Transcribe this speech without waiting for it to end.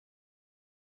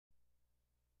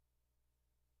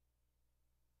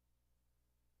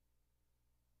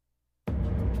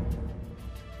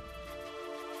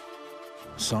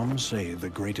Some say the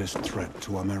greatest threat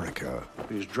to America.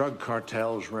 These drug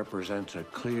cartels represent a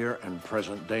clear and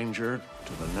present danger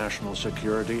to the national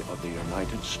security of the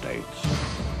United States.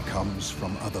 Comes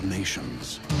from other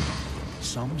nations.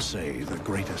 Some say the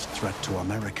greatest threat to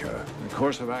America. The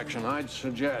course of action I'd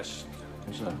suggest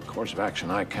is a course of action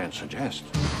I can't suggest.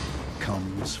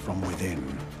 Comes from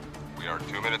within. We are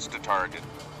 2 minutes to target.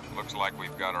 Looks like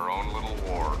we've got our own little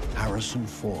war. Harrison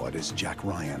Ford is Jack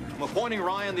Ryan. I'm appointing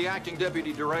Ryan the acting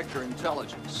deputy director,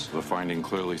 intelligence. The finding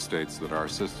clearly states that our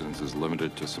assistance is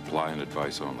limited to supply and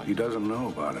advice only. He doesn't know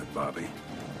about it, Bobby.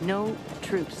 No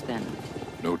troops, then?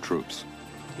 No troops.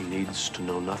 He needs to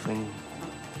know nothing.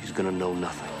 He's gonna know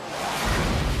nothing.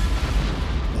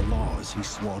 The laws he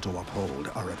swore to uphold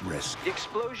are at risk. The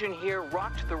explosion here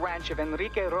rocked the ranch of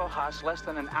Enrique Rojas less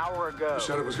than an hour ago. You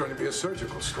said it was going to be a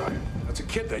surgical strike. That's a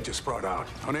kid they just brought out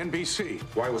on NBC.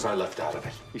 Why was I left out of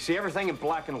it? You see everything in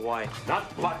black and white.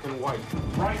 Not black and white.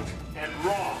 Right and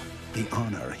wrong. The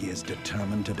honor he is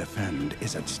determined to defend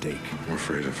is at stake. I'm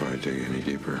afraid if I dig any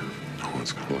deeper, no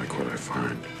one's gonna like what I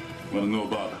find. Want to know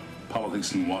about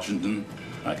politics in Washington?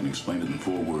 I can explain it in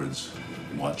 4 words.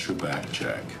 Watch your back,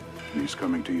 Jack. He's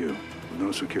coming to you with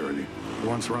no security.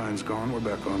 Once Ryan's gone, we're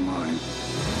back online.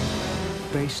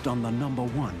 Based on the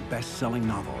 #1 best-selling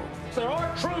novel. There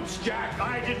are troops, Jack.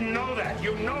 I didn't know that.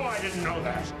 You know I didn't know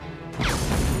that.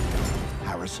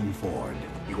 Harrison Ford.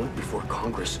 You went before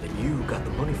Congress and you got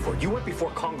the money for it. You went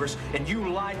before Congress and you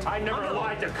lied to I never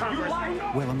lied to Congress. You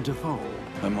lied. Willem Dafoe.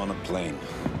 I'm on a plane.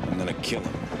 I'm gonna kill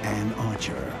him. Anne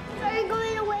Archer. Are you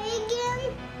going away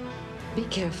again? Be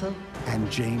careful.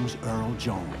 And James Earl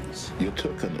Jones. You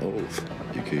took an oath.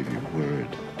 You gave your word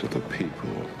to the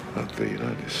people of the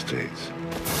United States.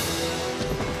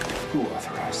 Who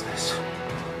authorized this?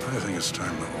 I think it's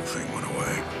time the whole thing went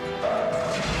away.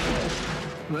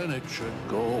 Then it should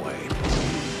go away.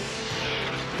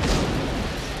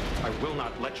 I will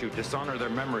not let you dishonor their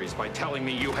memories by telling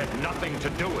me you had nothing to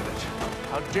do with it.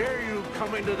 How dare you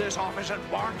come into this office and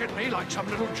bark at me like some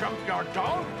little junkyard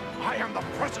dog? I am the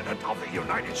President of the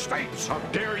United States. How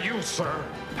dare you, sir?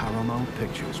 Paramount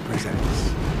Pictures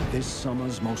presents this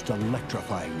summer's most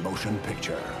electrifying motion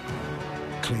picture,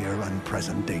 Clear and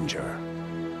Present Danger.